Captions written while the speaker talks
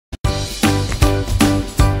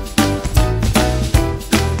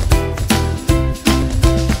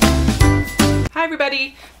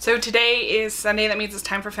everybody. So today is Sunday, that means it's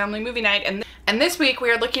time for family movie night, and this week we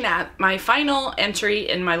are looking at my final entry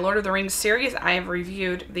in my Lord of the Rings series. I have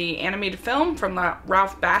reviewed the animated film from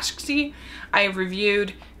Ralph Bakshi. I have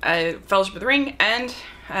reviewed Fellowship of the Ring and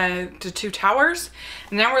The Two Towers.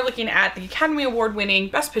 And now we're looking at the Academy Award winning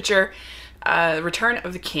Best Picture, Return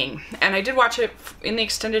of the King. And I did watch it in the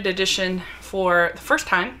extended edition for the first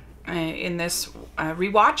time in this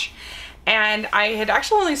rewatch. And I had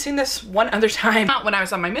actually only seen this one other time when I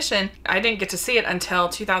was on my mission. I didn't get to see it until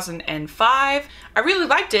 2005. I really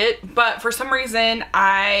liked it, but for some reason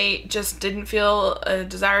I just didn't feel a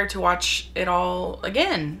desire to watch it all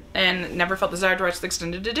again, and never felt desire to watch the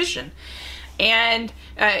extended edition. And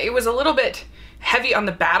it was a little bit heavy on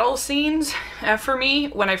the battle scenes for me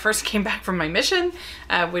when I first came back from my mission,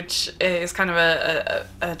 which is kind of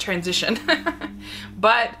a transition.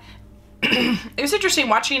 But it was interesting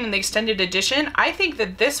watching in the extended edition. I think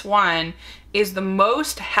that this one is the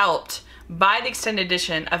most helped by the extended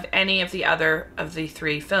edition of any of the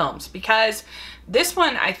three films, because this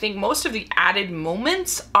one, I think most of the added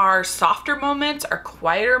moments are softer moments, are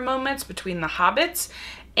quieter moments between the hobbits.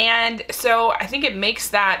 And so I think it makes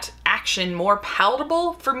that action more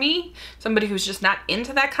palatable for me, somebody who's just not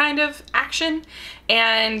into that kind of action.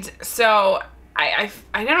 And so I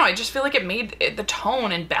don't know, I just feel like it made the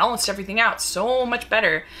tone and balanced everything out so much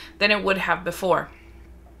better than it would have before.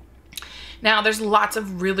 Now, there's lots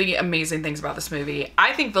of really amazing things about this movie.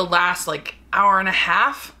 I think the last like hour and a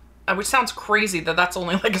half, which sounds crazy that that's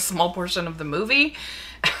only like a small portion of the movie,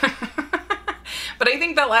 but I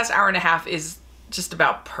think that last hour and a half is just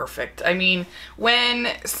about perfect. I mean, when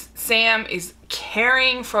Sam is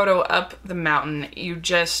carrying Frodo up the mountain, you're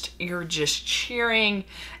just cheering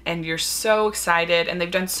and you're so excited, and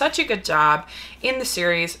they've done such a good job in the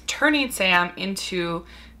series turning Sam into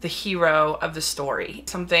the hero of the story,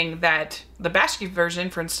 something that the Bakshi version,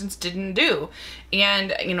 for instance, didn't do.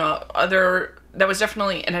 And you know, that was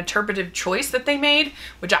definitely an interpretive choice that they made,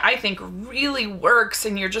 which I think really works,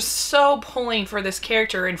 and you're just so pulling for this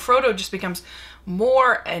character, and Frodo just becomes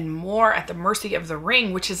more and more at the mercy of the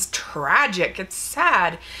ring, which is tragic. It's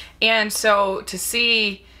sad. And so to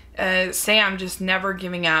see Sam just never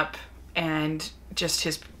giving up, and just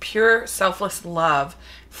his pure selfless love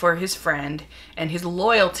for his friend and his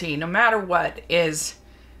loyalty no matter what is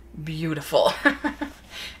beautiful.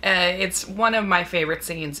 It's one of my favorite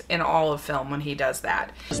scenes in all of film when he does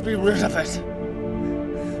that. Let's be rid of it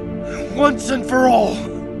once and for all.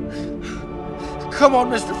 Come on,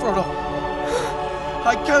 Mr. Frodo.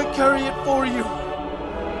 I can't carry it for you,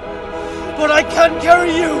 but I can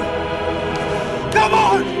carry you. Come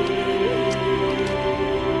on!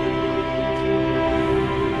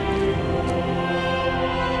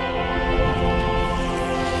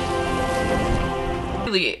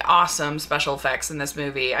 Really awesome special effects in this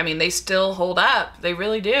movie. I mean, they still hold up. They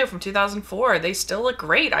really do. From 2004, they still look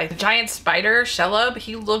great. The giant spider, Shelob,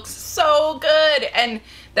 he looks so good. And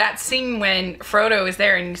that scene when Frodo is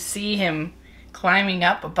there and you see him climbing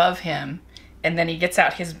up above him, and then he gets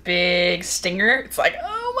out his big stinger. It's like,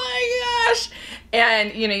 oh my gosh.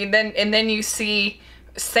 And you know, then you see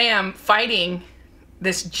Sam fighting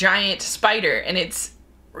this giant spider, and it's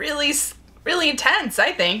really intense.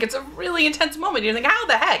 I think it's a really intense moment. You're like, how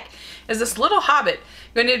the heck is this little hobbit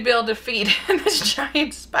going to be able to defeat this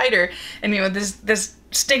giant spider? And you know, this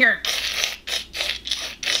stinger,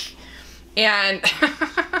 and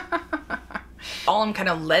Gollum kind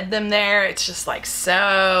of led them there. It's just like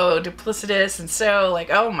so duplicitous and so like,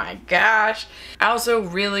 oh my gosh. I also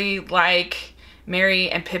really like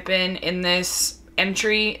Merry and Pippin in this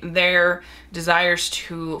entry. Their desires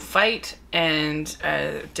to fight and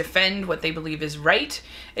defend what they believe is right.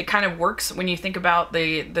 It kind of works when you think about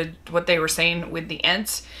what they were saying with the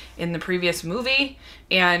Ents in the previous movie,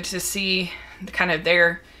 and to see kind of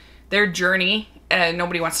their journey.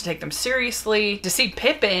 Nobody wants to take them seriously. To see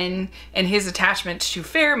Pippin and his attachment to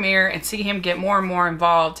Faramir, and see him get more and more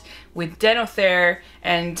involved with Denethor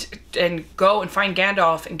and go and find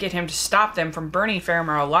Gandalf and get him to stop them from burning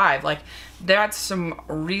Faramir alive. Like, that's some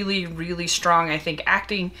really, really strong, I think,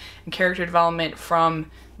 acting and character development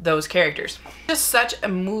from those characters. Just such a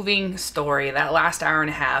moving story, that last hour and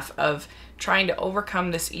a half of trying to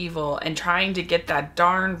overcome this evil and trying to get that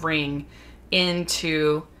darn ring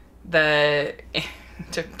into to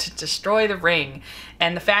destroy the ring.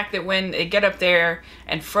 And the fact that when they get up there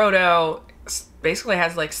and Frodo basically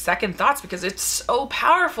has like second thoughts because it's so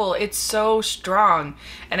powerful, it's so strong.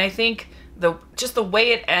 And I think just the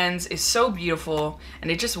way it ends is so beautiful, and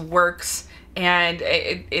it just works, and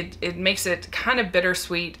it makes it kind of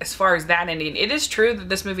bittersweet as far as that ending. It is true that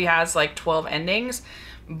this movie has like 12 endings,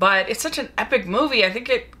 but it's such an epic movie. I think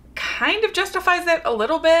it kind of justifies that a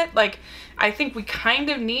little bit. Like, I think we kind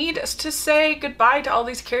of need to say goodbye to all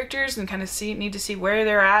these characters and kind of need to see where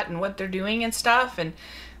they're at and what they're doing and stuff, and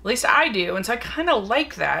at least I do. And so I kind of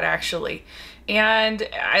like that, actually. And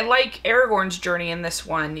I like Aragorn's journey in this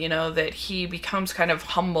one, you know, that he becomes kind of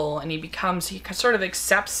humble, and he sort of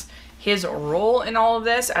accepts his role in all of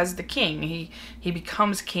this as the king. He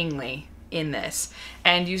becomes kingly in this.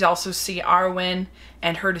 And you also see Arwen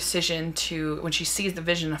and her decision to, when she sees the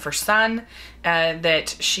vision of her son,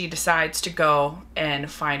 that she decides to go and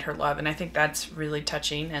find her love. And I think that's really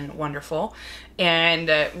touching and wonderful, and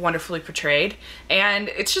wonderfully portrayed. And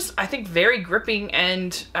it's just, I think, very gripping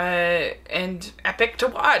and epic to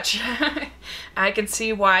watch. I can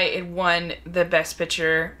see why it won the Best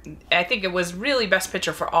Picture. I think it was really Best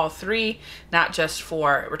Picture for all three, not just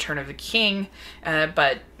for Return of the King,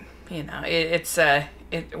 but you know,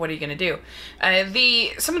 what are you gonna do?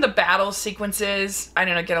 Some of the battle sequences, I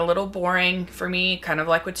don't know, get a little boring for me, kind of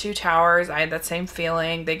like with Two Towers. I had that same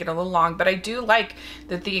feeling. They get a little long, but I do like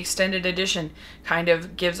that the extended edition kind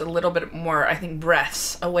of gives a little bit more, I think,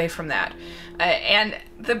 breaths away from that. And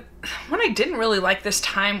the one I didn't really like this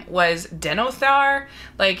time was Denethor.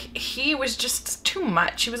 Like, he was just too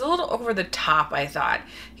much. He was a little over the top, I thought.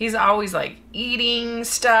 He's always like eating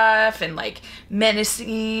stuff and like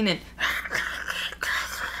menacing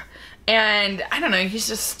and I don't know, he's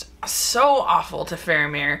just so awful to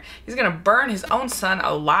Faramir. He's gonna burn his own son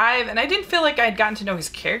alive, and I didn't feel like I had gotten to know his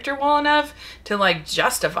character well enough to like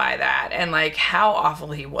justify that and like how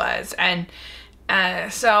awful he was. And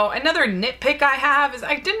so another nitpick I have is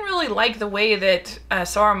I didn't really like the way that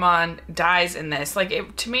Saruman dies in this.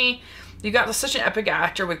 Like, to me, you got such an epic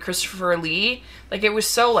actor with Christopher Lee. Like, it was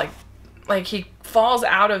so like he falls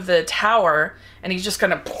out of the tower and he's just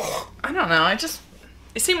gonna, I don't know,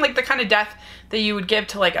 it seemed like the kind of death that you would give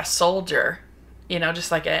to like a soldier, you know,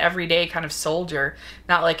 just like an everyday kind of soldier,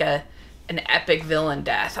 not like an epic villain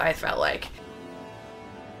death, I felt like.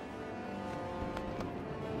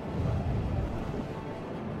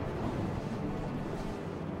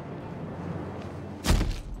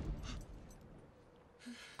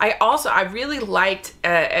 I really liked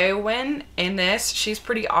Eowyn in this. She's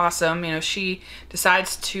pretty awesome. You know, she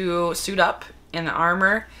decides to suit up in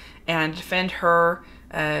armor and defend her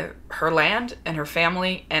land and her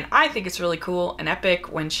family. And I think it's really cool and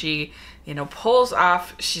epic when she, you know, pulls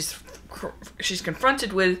off, she's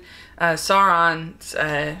confronted with Sauron's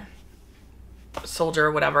soldier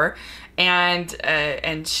or whatever,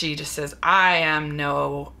 and she just says, "I am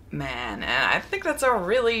no man." And I think that's a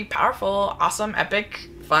really powerful, awesome, epic,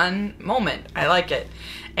 fun moment. I like it.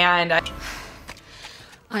 And I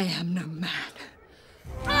am no man.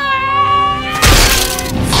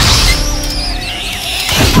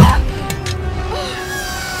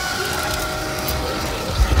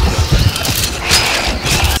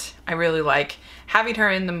 I really like having her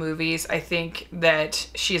in the movies. I think that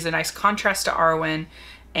she's a nice contrast to Arwen,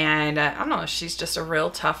 and I don't know, she's just a real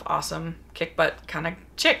tough, awesome, kick butt kind of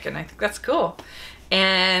chick, and I think that's cool.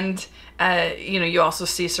 And you know, you also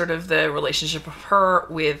see sort of the relationship of her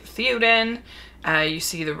with Theoden. You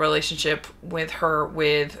see the relationship with her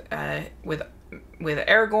with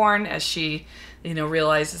Aragorn, as she, you know,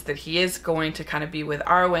 realizes that he is going to kind of be with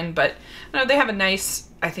Arwen. But you know, they have a nice,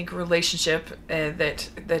 I think, relationship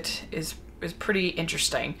that is pretty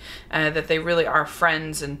interesting. That they really are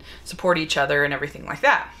friends and support each other and everything like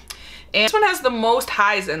that. And this one has the most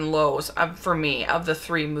highs and lows for me of the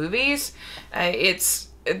three movies.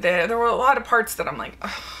 There were a lot of parts that I'm like,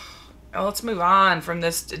 oh, let's move on from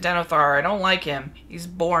this Denethor. I don't like him. He's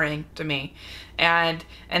boring to me. And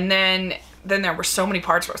then there were so many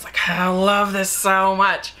parts where I was like, I love this so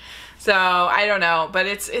much. So I don't know, but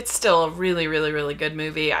it's still a really, really, really good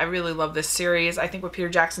movie. I really love this series. I think what Peter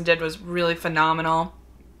Jackson did was really phenomenal.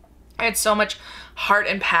 I had so much heart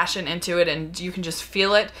and passion into it, and you can just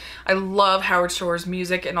feel it. I love Howard Shore's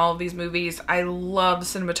music in all of these movies. I love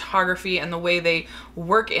the cinematography and the way they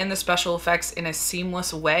work in the special effects in a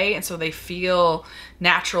seamless way, and so they feel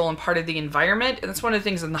natural and part of the environment. And that's one of the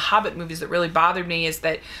things in the Hobbit movies that really bothered me, is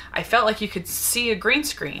that I felt like you could see a green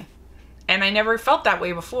screen. And I never felt that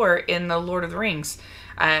way before in the Lord of the Rings.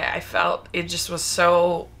 I felt it just was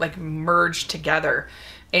so like merged together.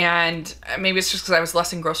 And maybe it's just because I was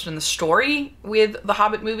less engrossed in the story with the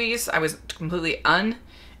Hobbit movies. I was completely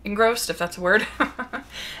unengrossed, if that's a word.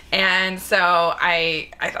 And so I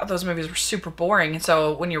thought those movies were super boring. And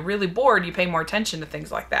so when you're really bored, you pay more attention to things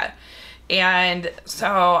like that. And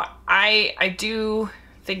so I do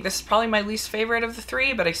think this is probably my least favorite of the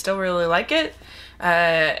three, but I still really like it. So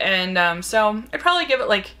I'd probably give it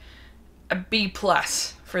like a B+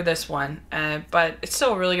 for this one, but it's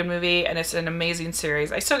still a really good movie, and it's an amazing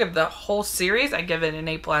series. I still give the whole series, I give it an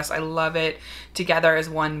A+. I love it together as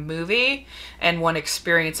one movie and one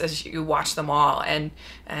experience as you watch them all. And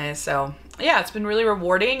so yeah, it's been really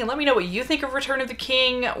rewarding. And let me know what you think of Return of the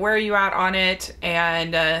King. Where are you at on it?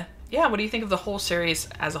 And yeah, what do you think of the whole series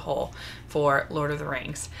as a whole for Lord of the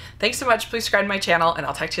Rings? Thanks so much. Please subscribe to my channel, and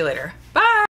I'll talk to you later.